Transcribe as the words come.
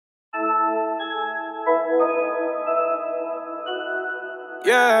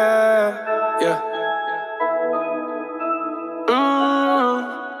Yeah.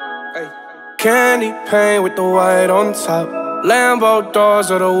 Hey. Candy paint with the white on top, Lambo doors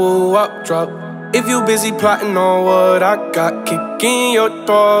or the woo-up drop. If you busy plotting on what I got, kick in your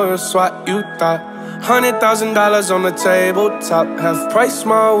door, it's what you thought. $100,000 on the tabletop, half price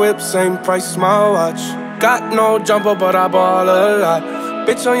my whip, same price my watch. Got no jumper, but I ball a lot.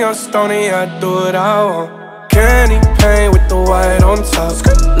 Bitch on your stony, I do what I want. Candy paint with the white on top,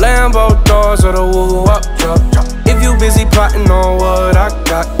 Lambo doors or the woo-up drop. If you busy plotting on what I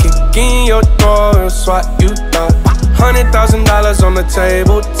got, kick in your door, it's what you thought. $100,000 on the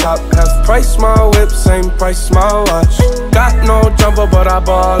tabletop, half price my whip, same price my watch. Got no jumper, but I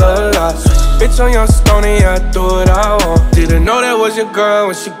ball a lot. Bitch on your stony, I do what I want. Didn't know that was your girl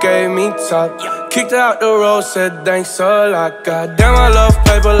when she gave me top. Kicked her out the road, said thanks a lot. Goddamn, I love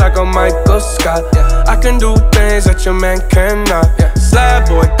paper like a Michael Scott. I can do things that your man cannot. Slab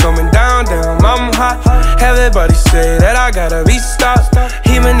boy coming down, damn, I'm hot. Everybody say that I gotta be stopped.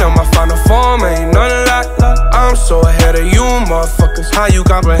 Even though my final form ain't none of that. I'm so ahead of you, motherfuckers. How you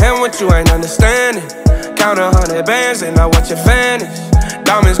comprehend what you ain't understanding? Count 100 bands and I watch it vanish.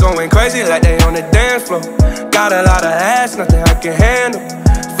 Diamonds going crazy like they on the dance floor. Got a lot of ass, nothing I can handle.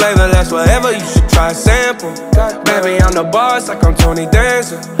 Flavorless, whatever, you should try a sample. Baby, I'm the boss like I'm Tony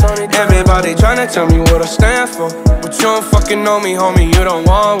Danza. Everybody tryna tell me what I stand for, but you don't fucking know me, homie, you don't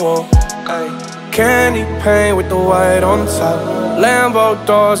want war. Candy paint with the white on top, Lambo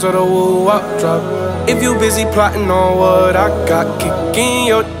doors or the woo-up drop. If you busy plotting on what I got, kick in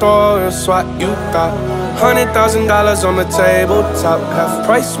your door, it's what you thought. $100,000 on the tabletop, half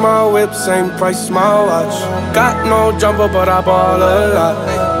price my whip, same price my watch. Got no jumper, but I ball a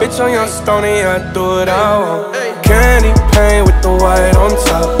lot. Bitch on your stony, I do what I want. Candy paint with the white on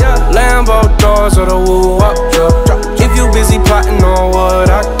top, Lambo doors or the woo-up drop. If you busy plotting on what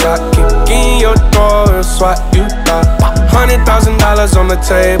I got, kick in your door, it's what you thought. $100,000 on the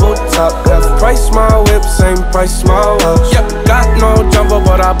tabletop, half price my whip, same price my watch. Got no jumper,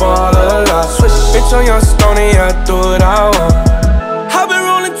 but I ball a lot. Bitch on your stony, I do what I want. I've been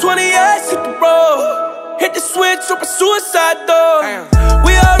rolling 28, hit the road, hit the switch, open suicide door.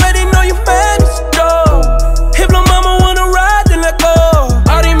 We already know you mad.